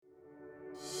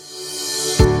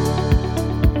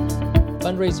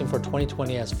Fundraising for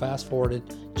 2020 has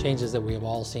fast-forwarded changes that we have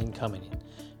all seen coming.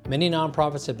 Many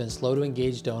nonprofits have been slow to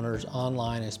engage donors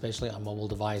online, especially on mobile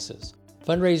devices.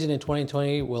 Fundraising in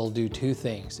 2020 will do two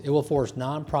things. It will force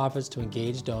nonprofits to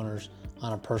engage donors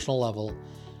on a personal level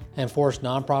and force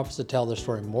nonprofits to tell their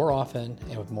story more often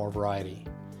and with more variety.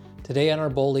 Today on our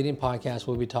Bold Leading podcast,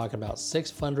 we'll be talking about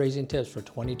 6 fundraising tips for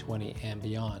 2020 and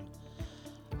beyond.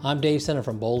 I'm Dave Center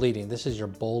from Bold Leading. This is your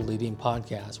Bold Leading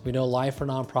podcast. We know life for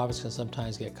nonprofits can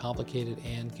sometimes get complicated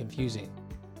and confusing.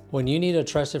 When you need a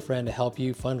trusted friend to help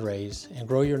you fundraise and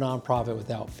grow your nonprofit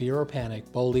without fear or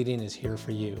panic, Bold Leading is here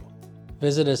for you.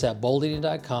 Visit us at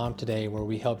boldleading.com today, where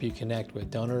we help you connect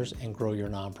with donors and grow your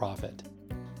nonprofit.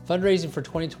 Fundraising for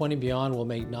 2020 and beyond will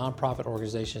make nonprofit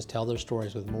organizations tell their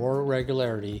stories with more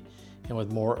regularity and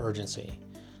with more urgency.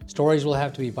 Stories will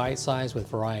have to be bite-sized with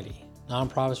variety.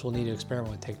 Nonprofits will need to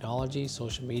experiment with technology,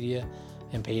 social media,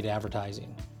 and paid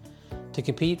advertising. To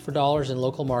compete for dollars in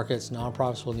local markets,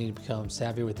 nonprofits will need to become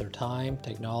savvy with their time,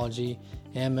 technology,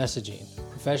 and messaging.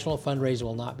 Professional fundraising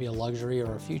will not be a luxury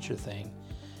or a future thing.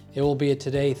 It will be a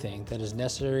today thing that is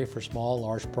necessary for small and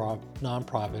large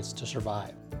nonprofits to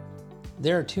survive.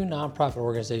 There are 2 nonprofit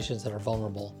organizations that are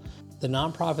vulnerable. The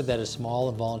nonprofit that is small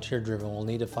and volunteer-driven will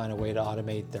need to find a way to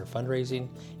automate their fundraising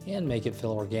and make it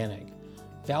feel organic.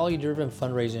 Value-driven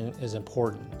fundraising is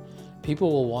important.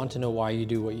 People will want to know why you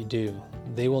do what you do.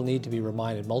 They will need to be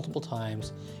reminded multiple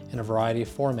times in a variety of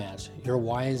formats. Your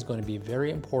why is going to be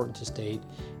very important to state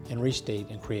and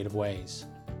restate in creative ways.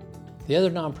 The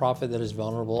other nonprofit that is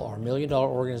vulnerable are million-dollar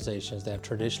organizations that have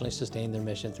traditionally sustained their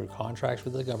mission through contracts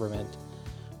with the government,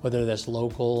 whether that's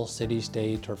local, city,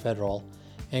 state, or federal,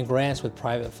 and grants with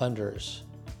private funders.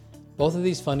 Both of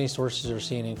these funding sources are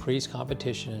seeing increased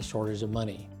competition and shortage of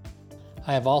money.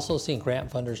 I have also seen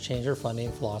grant funders change their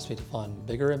funding philosophy to fund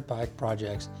bigger impact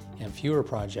projects and fewer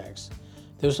projects.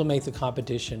 This will make the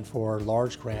competition for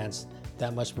large grants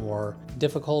that much more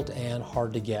difficult and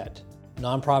hard to get.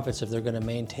 Nonprofits, if they're going to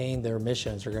maintain their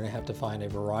missions, are going to have to find a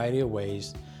variety of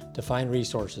ways to find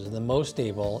resources, and the most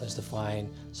stable is to find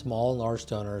small and large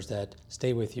donors that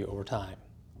stay with you over time.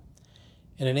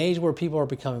 In an age where people are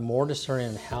becoming more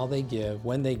discerning in how they give,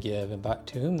 when they give, and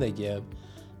to whom they give,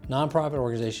 nonprofit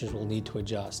organizations will need to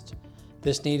adjust.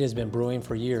 This need has been brewing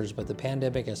for years, but the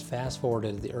pandemic has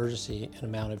fast-forwarded the urgency and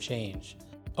amount of change.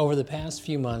 Over the past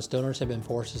few months, donors have been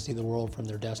forced to see the world from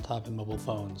their desktop and mobile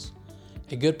phones.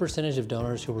 A good percentage of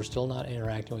donors who were still not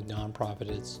interacting with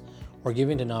nonprofits or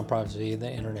giving to nonprofits via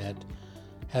the internet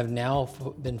have now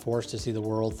been forced to see the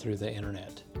world through the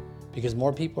internet. Because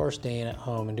more people are staying at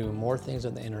home and doing more things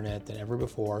on the internet than ever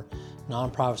before,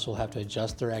 nonprofits will have to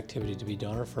adjust their activity to be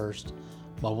donor first,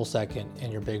 mobile second,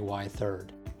 and your big why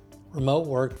third. Remote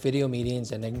work, video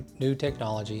meetings, and new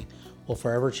technology will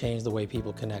forever change the way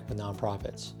people connect with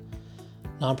nonprofits.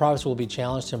 Nonprofits will be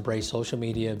challenged to embrace social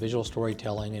media, visual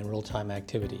storytelling, and real-time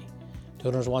activity.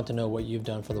 Donors want to know what you've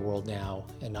done for the world now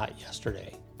and not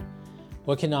yesterday.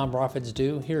 What can nonprofits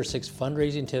do? Here are 6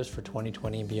 fundraising tips for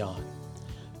 2020 and beyond.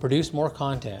 Produce more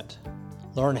content.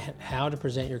 Learn how to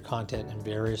present your content in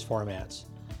various formats.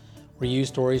 Reuse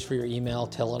stories for your email,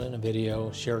 tell it in a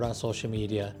video, share it on social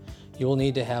media. You will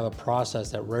need to have a process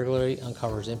that regularly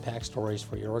uncovers impact stories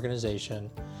for your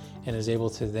organization and is able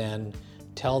to then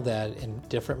tell that in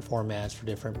different formats for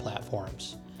different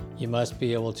platforms. You must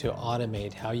be able to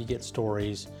automate how you get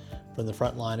stories from the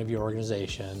front line of your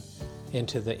organization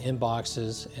into the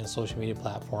inboxes and social media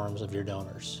platforms of your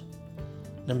donors.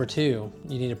 Number 2,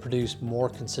 you need to produce more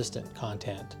consistent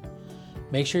content.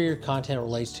 Make sure your content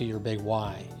relates to your big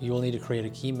why. You will need to create a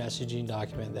key messaging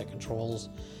document that controls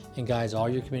and guides all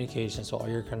your communication so all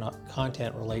your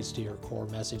content relates to your core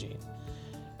messaging.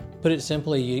 Put it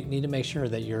simply, you need to make sure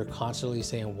that you're constantly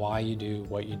saying why you do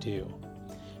what you do.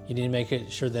 You need to make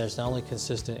sure that it's not only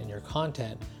consistent in your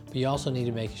content, but you also need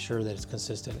to make sure that it's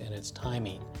consistent in its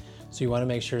timing. So you want to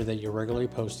make sure that you're regularly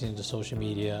posting to social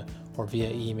media or via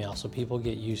email so people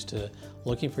get used to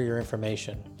looking for your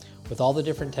information. With all the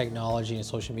different technology and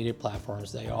social media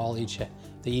platforms, they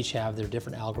each have their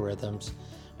different algorithms.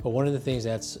 But one of the things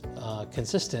that's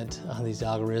consistent on these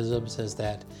algorithms is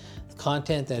that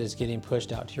content that is getting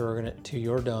pushed out to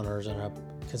your donors on a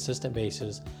consistent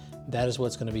basis, that is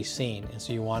what's going to be seen. And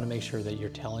so you want to make sure that you're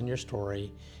telling your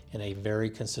story in a very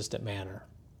consistent manner.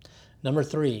 Number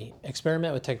 3,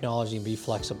 experiment with technology and be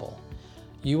flexible.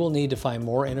 You will need to find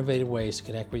more innovative ways to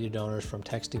connect with your donors, from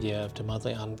text to give to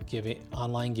monthly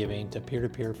online giving to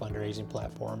peer-to-peer fundraising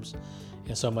platforms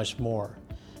and so much more.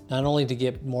 Not only to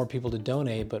get more people to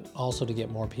donate, but also to get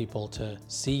more people to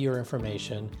see your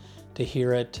information, to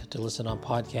hear it, to listen on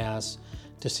podcasts,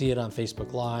 to see it on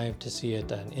Facebook Live, to see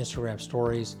it on Instagram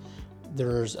stories.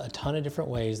 there's a ton of different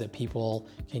ways that people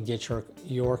can get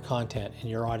your content, and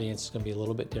your audience is going to be a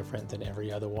little bit different than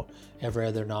every other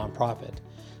nonprofit.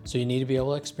 So you need to be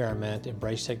able to experiment,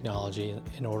 embrace technology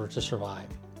in order to survive.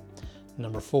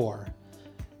 Number 4,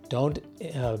 don't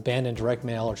abandon direct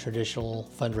mail or traditional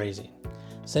fundraising.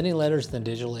 Sending letters in the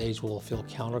digital age will feel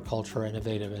counterculture and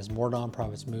innovative as more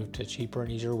nonprofits move to cheaper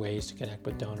and easier ways to connect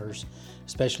with donors,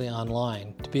 especially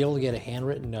online. To be able to get a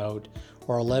handwritten note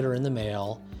or a letter in the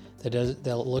mail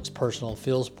that looks personal,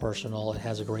 feels personal, it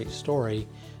has a great story,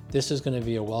 this is going to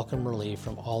be a welcome relief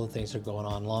from all the things that are going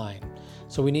online.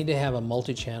 So we need to have a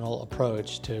multi-channel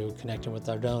approach to connecting with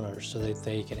our donors so that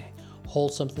they can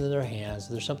hold something in their hands.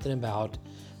 There's something about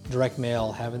direct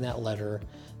mail, having that letter,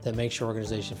 that makes your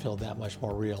organization feel that much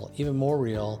more real, even more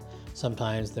real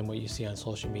sometimes than what you see on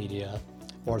social media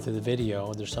or through the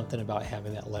video. There's something about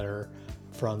having that letter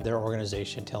from their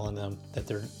organization telling them that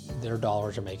their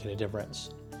dollars are making a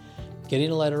difference. Getting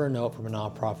a letter or note from a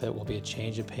nonprofit will be a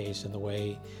change of pace in the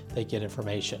way they get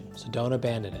information, so don't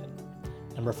abandon it.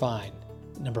 Number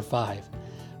 5,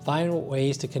 find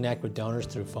ways to connect with donors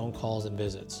through phone calls and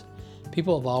visits.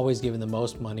 People have always given the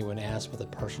most money when asked with a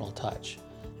personal touch.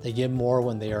 They give more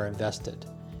when they are invested.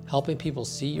 Helping people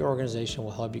see your organization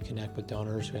will help you connect with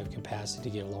donors who have capacity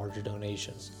to give larger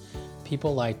donations.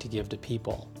 People like to give to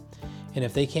people. And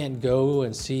if they can't go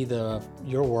and see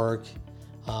your work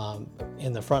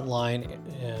in the front line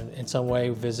and in some way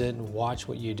visit and watch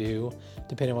what you do,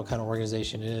 depending on what kind of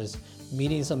organization it is,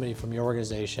 meeting somebody from your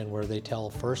organization where they tell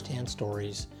firsthand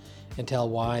stories and tell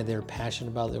why they're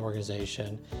passionate about the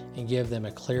organization and give them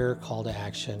a clear call to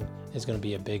action is going to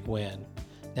be a big win.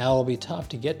 Now it'll be tough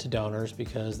to get to donors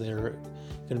because they're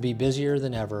going to be busier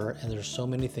than ever and there's so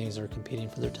many things that are competing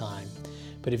for their time.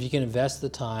 But if you can invest the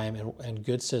time and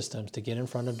good systems to get in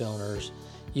front of donors,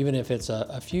 even if it's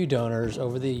a few donors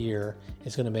over the year,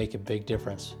 it's going to make a big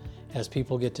difference. As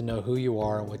people get to know who you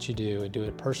are and what you do and do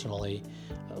it personally,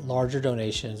 larger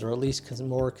donations or at least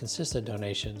more consistent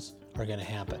donations are going to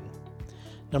happen.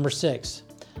 Number 6,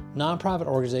 nonprofit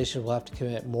organizations will have to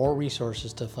commit more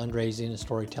resources to fundraising and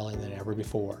storytelling than ever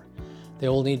before. They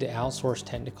will need to outsource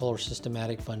technical or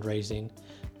systematic fundraising.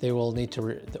 They will need to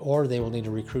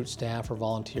recruit staff or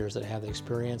volunteers that have the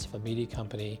experience of a media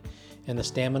company and the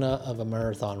stamina of a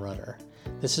marathon runner.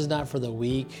 This is not for the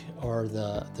weak or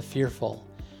the fearful.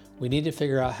 We need to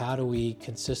figure out how do we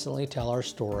consistently tell our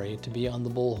story, to be on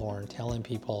the bullhorn, telling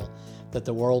people that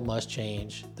the world must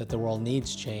change, that the world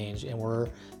needs change, and we're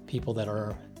people that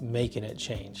are making it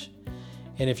change.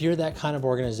 And if you're that kind of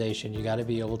organization, you got to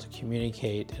be able to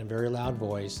communicate in a very loud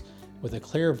voice, with a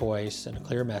clear voice and a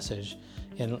clear message,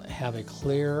 and have a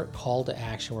clear call to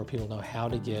action where people know how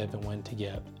to give and when to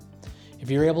give.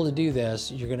 If you're able to do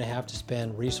this, you're going to have to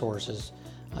spend resources,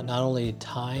 not only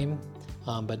time,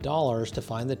 but dollars to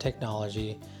find the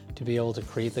technology to be able to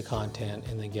create the content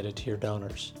and then get it to your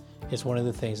donors. It's one of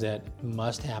the things that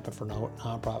must happen for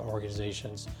nonprofit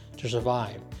organizations to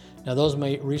survive. Now those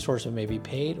resources may be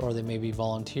paid or they may be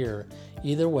volunteer.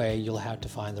 Either way, you'll have to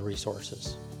find the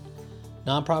resources.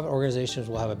 Nonprofit organizations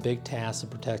will have a big task of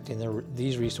protecting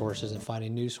these resources and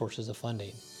finding new sources of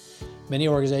funding. Many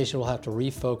organizations will have to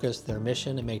refocus their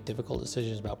mission and make difficult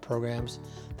decisions about programs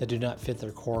that do not fit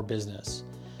their core business.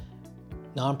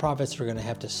 Nonprofits are going to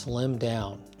have to slim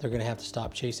down. They're going to have to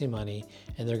stop chasing money,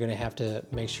 and they're going to have to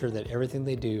make sure that everything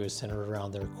they do is centered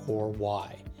around their core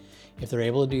why. If they're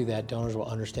able to do that, donors will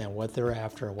understand what they're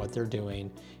after and what they're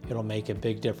doing. It'll make a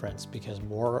big difference because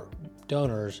more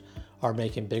donors are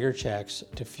making bigger checks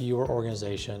to fewer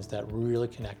organizations that really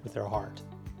connect with their heart.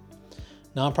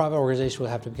 Nonprofit organizations will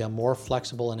have to become more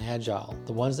flexible and agile.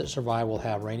 The ones that survive will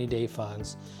have rainy day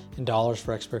funds and dollars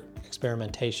for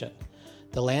experimentation.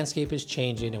 The landscape is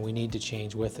changing and we need to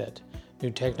change with it.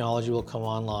 New technology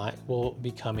will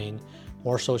be coming,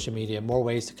 more social media, more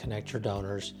ways to connect your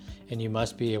donors, and you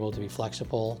must be able to be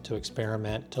flexible, to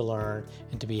experiment, to learn,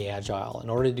 and to be agile. In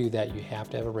order to do that, you have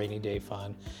to have a rainy day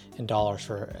fund and dollars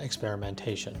for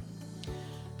experimentation.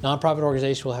 Nonprofit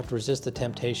organizations will have to resist the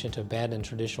temptation to abandon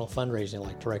traditional fundraising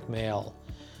like direct mail,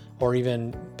 or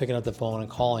even picking up the phone and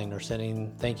calling or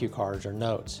sending thank you cards or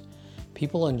notes.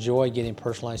 People enjoy getting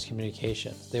personalized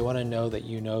communication. They want to know that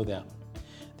you know them.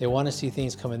 They want to see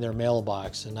things come in their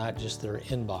mailbox and not just their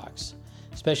inbox,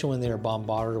 especially when they are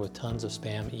bombarded with tons of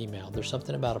spam email. There's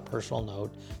something about a personal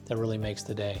note that really makes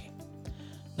the day.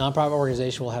 Nonprofit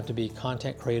organizations will have to be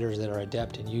content creators that are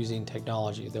adept in using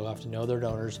technology. They will have to know their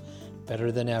donors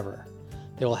better than ever.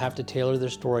 They will have to tailor their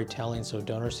storytelling so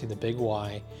donors see the big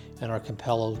why and are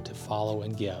compelled to follow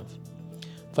and give.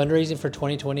 Fundraising for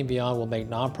 2020 and beyond will make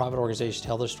nonprofit organizations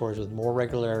tell their stories with more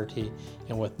regularity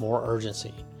and with more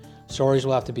urgency. Stories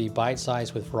will have to be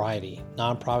bite-sized with variety.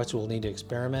 Nonprofits will need to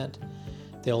experiment.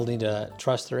 They'll need to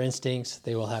trust their instincts.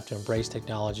 They will have to embrace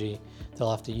technology.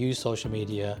 They'll have to use social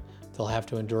media. They'll have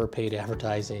to endure paid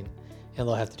advertising, and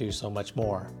they'll have to do so much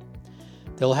more.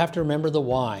 They'll have to remember the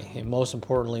why, and most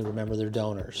importantly, remember their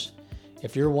donors.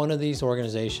 If you're one of these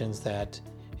organizations that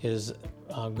is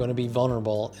going to be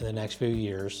vulnerable in the next few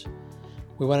years,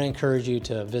 we want to encourage you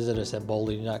to visit us at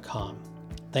boldleading.com.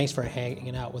 Thanks for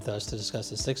hanging out with us to discuss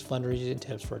the 6 fundraising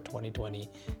tips for 2020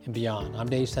 and beyond. I'm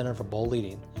Dave Center for Bold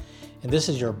Leading, and this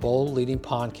is your Bold Leading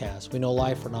podcast. We know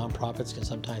life for nonprofits can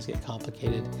sometimes get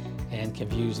complicated and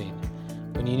confusing.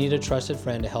 When you need a trusted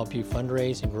friend to help you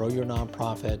fundraise and grow your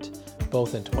nonprofit,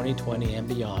 both in 2020 and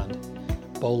beyond,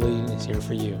 Bold Leading is here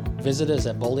for you. Visit us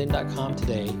at boldleading.com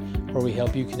today, where we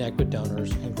help you connect with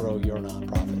donors and grow your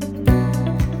nonprofit.